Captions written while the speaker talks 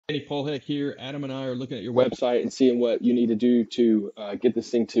Hey, Paul Heck here. Adam and I are looking at your website and seeing what you need to do to get this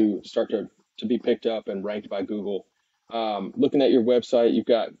thing to start to be picked up and ranked by Google. Looking at your website, you've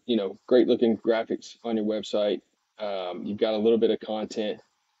got great looking graphics on your website. You've got a little bit of content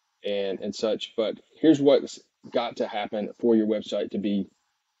and such, but here's what's got to happen for your website to be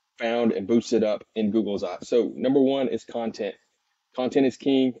found and boosted up in Google's eyes. So number one is content. Content is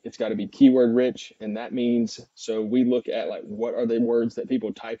king. It's got to be keyword rich, and that means so we look at like what are the words that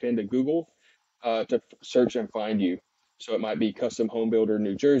people type into Google to search and find you. So it might be custom home builder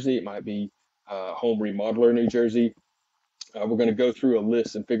New Jersey. It might be home remodeler New Jersey. We're going to go through a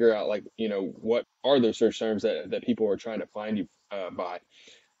list and figure out like what are those search terms that people are trying to find you by.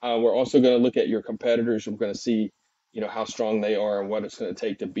 We're also going to look at your competitors. We're going to see how strong they are and what it's going to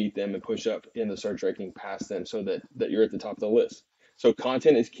take to beat them and push up in the search ranking past them so that you're at the top of the list. So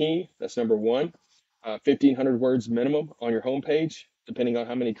content is key. That's number one. 1,500 words minimum on your homepage. Depending on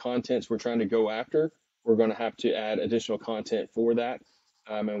how many contents we're trying to go after, we're going to have to add additional content for that.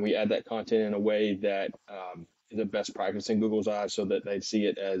 And we add that content in a way that is a best practice in Google's eyes so that they see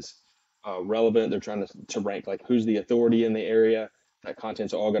it as relevant. They're trying to rank like who's the authority in the area. That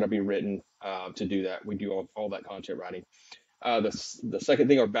content's all going to be written to do that. We do all that content writing. The second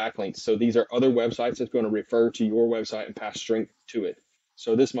thing are backlinks. So these are other websites that's going to refer to your website and pass strength to it.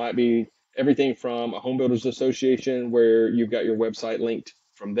 So this might be everything from a home builders association where you've got your website linked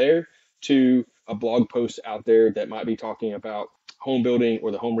from there to a blog post out there that might be talking about home building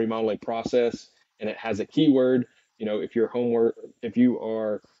or the home remodeling process, and it has a keyword. If you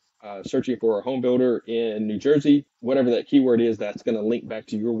are searching for a home builder in New Jersey, whatever that keyword is, that's going to link back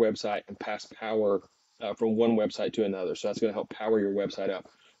to your website and pass power from one website to another. So that's going to help power your website up.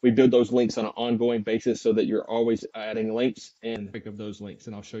 We build those links on an ongoing basis so that you're always adding links and pick up those links.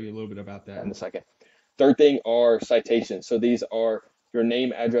 And I'll show you a little bit about that in a second. Third thing are citations. So these are your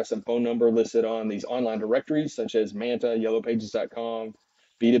name, address, and phone number listed on these online directories such as Manta, yellowpages.com,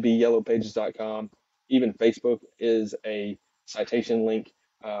 B2B, Even Facebook is a citation link.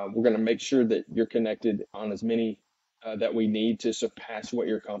 We're going to make sure that you're connected on as many that we need to surpass what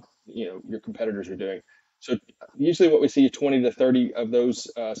your competitors are doing. So usually what we see is 20 to 30 of those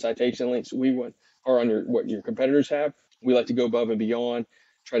citation links are on what your competitors have. We like to go above and beyond,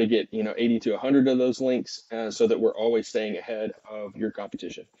 try to get 80 to 100 of those links so that we're always staying ahead of your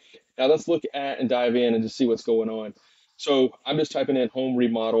competition. Now let's look at and dive in and just see what's going on. So I'm just typing in home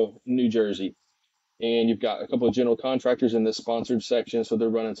remodel New Jersey, and you've got a couple of general contractors in this sponsored section, so they're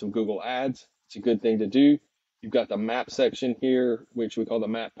running some Google ads. It's a good thing to do. You've got the map section here, which we call the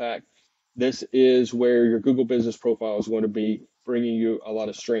map pack. This is where your Google business profile is going to be bringing you a lot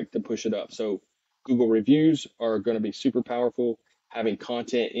of strength to push it up. So Google reviews are going to be super powerful. Having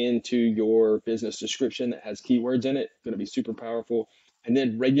content into your business description that has keywords in it, going to be super powerful. And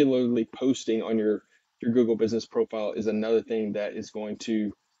then regularly posting on your Google business profile is another thing that is going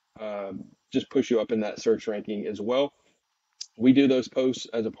to just push you up in that search ranking as well. We do those posts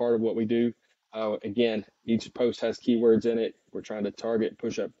as a part of what we do. Again, each post has keywords in it. We're trying to target,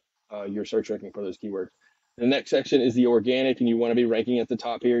 push up your search ranking for those keywords. The next section is the organic, and you want to be ranking at the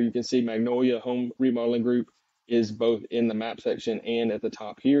top here. You can see Magnolia Home Remodeling Group is both in the map section and at the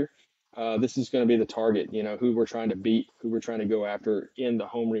top here. This is going to be the target, who we're trying to beat, who we're trying to go after in the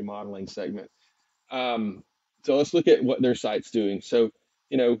home remodeling segment. So let's look at what their site's doing. So,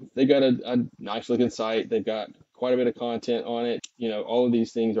 they've got a nice looking site. They've got quite a bit of content on it. All of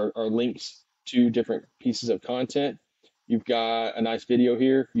these things are links to different pieces of content. You've got a nice video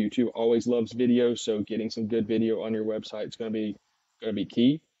here. YouTube always loves video, so getting some good video on your website is going to be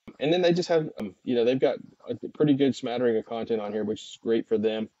key. And then they just have, they've got a pretty good smattering of content on here, which is great for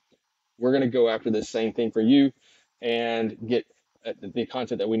them. We're going to go after the same thing for you and get the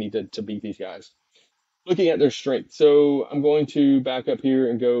content that we need to beat these guys. Looking at their strength. So I'm going to back up here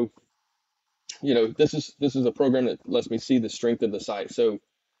and go, this is a program that lets me see the strength of the site. So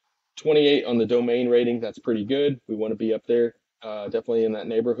 28 on the domain rating, that's pretty good. We want to be up there, definitely in that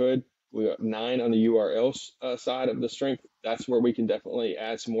neighborhood. We got 9 on the URL side of the strength. That's where we can definitely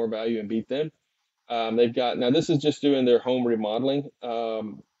add some more value and beat them. They've got, now this is just doing their home remodeling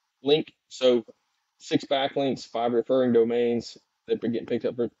link. So 6 backlinks, 5 referring domains. They've been getting picked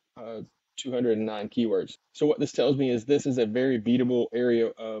up for 209 keywords. So what this tells me is this is a very beatable area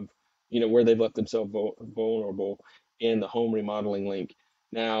of, where they've left themselves vulnerable in the home remodeling link.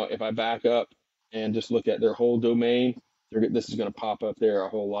 Now, if I back up and just look at their whole domain, this is going to pop up there a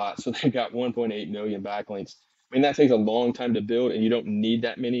whole lot. So they've got 1.8 million backlinks. I mean, that takes a long time to build, and you don't need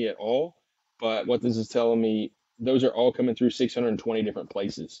that many at all. But what this is telling me, those are all coming through 620 different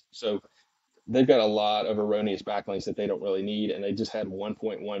places. So they've got a lot of erroneous backlinks that they don't really need, and they just had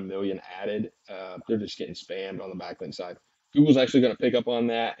 1.1 million added. They're just getting spammed on the backlink side. Google's actually going to pick up on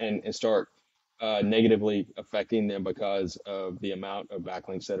that and start negatively affecting them because of the amount of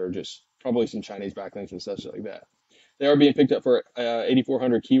backlinks that are just probably some Chinese backlinks and stuff like that. They are being picked up for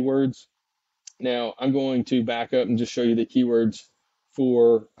 8,400 keywords. Now I'm going to back up and just show you the keywords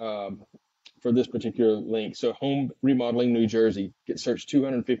for for this particular link. So home remodeling New Jersey gets searched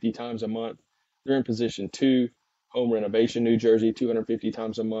 250 times a month. They're in position 2. Home renovation New Jersey 250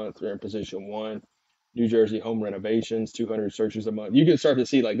 times a month. They're in position 1. New Jersey home renovations 200 searches a month. You can start to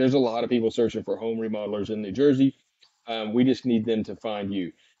see like there's a lot of people searching for home remodelers in New Jersey. We just need them to find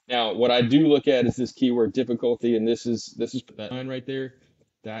you. Now, what I do look at is this keyword difficulty, and this is that line right there.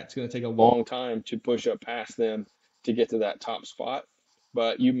 That's going to take a long time to push up past them to get to that top spot,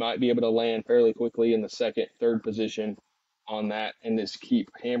 but you might be able to land fairly quickly in the second, third position on that, and just keep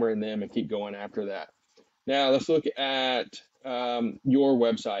hammering them and keep going after that. Now let's look at your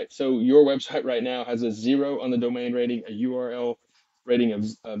website. So your website right now has a 0 on the domain rating, a URL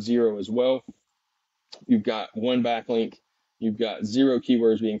rating of 0 as well. You've got 1 backlink. You've got 0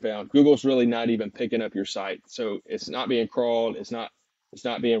 keywords being found. Google's really not even picking up your site, so it's not being crawled. It's not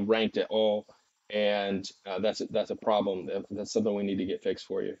being ranked at all, and that's a problem. That's something we need to get fixed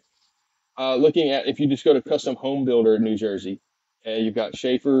for you. Looking at if you just go to Custom Home Builder New Jersey, you've got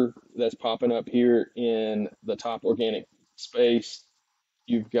Schaefer that's popping up here in the top organic space.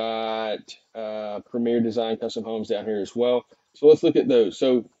 You've got Premier Design Custom Homes down here as well. So let's look at those.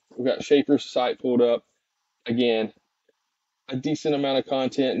 So we've got Schaefer's site pulled up. Again, a decent amount of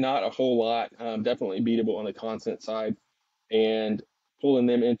content, not a whole lot, definitely beatable on the content side, and pulling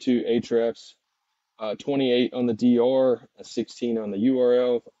them into Ahrefs, 28 on the DR, 16 on the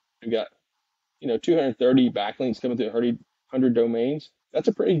URL. We've got 230 backlinks coming through 100 domains. That's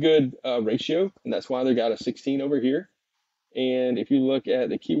a pretty good ratio, and that's why they got a 16 over here. And if you look at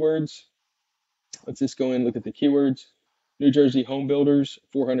the keywords, let's just go in and look at the keywords. New Jersey home builders,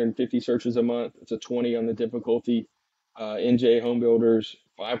 450 searches a month. It's a 20 on the difficulty. NJ home builders,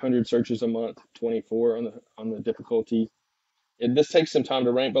 500 searches a month, 24 on the difficulty. This takes some time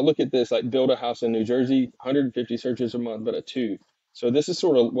to rank, but look at this, like build a house in New Jersey, 150 searches a month, but a 2. So this is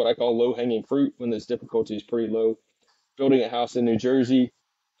sort of what I call low-hanging fruit when this difficulty is pretty low. Building a house in New Jersey,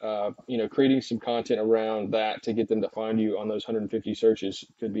 creating some content around that to get them to find you on those 150 searches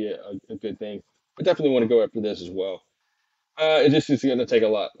could be a good thing. But definitely want to go after this as well. It just is going to take a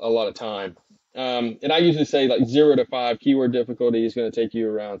lot of time. And I usually say like 0 to 5 keyword difficulty is going to take you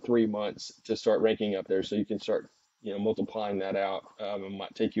around 3 months to start ranking up there. So you can start, multiplying that out. It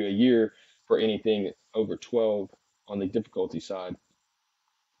might take you a year for anything over 12 on the difficulty side.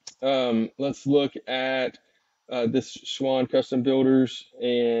 Let's look at this Schwann Custom Builders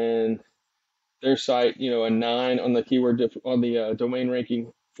and their site. A 9 on the keyword on the domain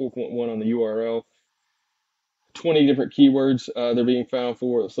ranking, 4.1 on the URL. 20 different keywords they're being found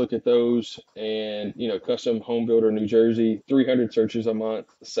for. Let's look at those. And Custom Home Builder New Jersey, 300 searches a month,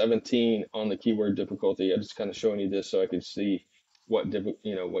 17 on the keyword difficulty. I'm just kind of showing you this so I can see what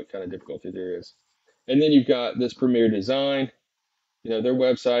kind of difficulty there is. And then you've got this Premier Design. Their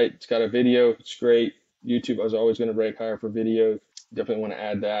website, it's got a video. It's great. YouTube, I was always going to rank higher for video. Definitely want to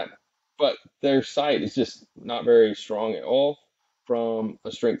add that. But their site is just not very strong at all from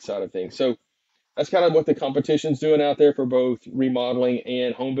a strength side of things. So that's kind of what the competition's doing out there for both remodeling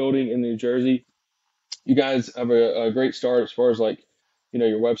and home building in New Jersey. You guys have a great start as far as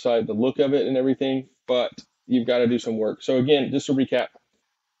your website, the look of it and everything, but you've got to do some work. So again, just to recap,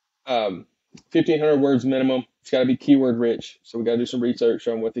 1,500 words minimum. It's got to be keyword rich. So we got to do some research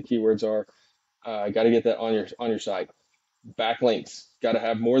on what the keywords are. Got to get that on your site. Backlinks, got to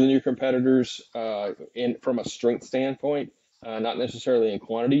have more than your competitors from a strength standpoint, not necessarily in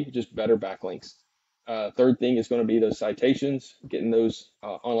quantity, just better backlinks. Third thing is going to be those citations, getting those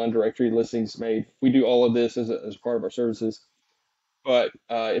online directory listings made. We do all of this as part of our services. But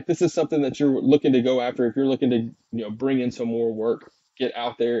if this is something that you're looking to go after, if you're looking to bring in some more work, get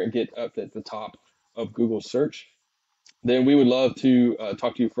out there and get up at the top of Google search, then we would love to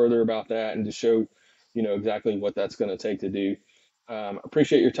talk to you further about that and to show exactly what that's going to take to do.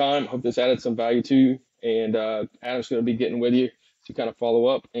 Appreciate your time. Hope this added some value to you. And Adam's going to be getting with you to kind of follow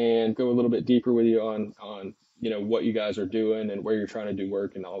up and go a little bit deeper with you on what you guys are doing and where you're trying to do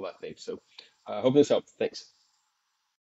work and all that thing. So I hope this helped. Thanks.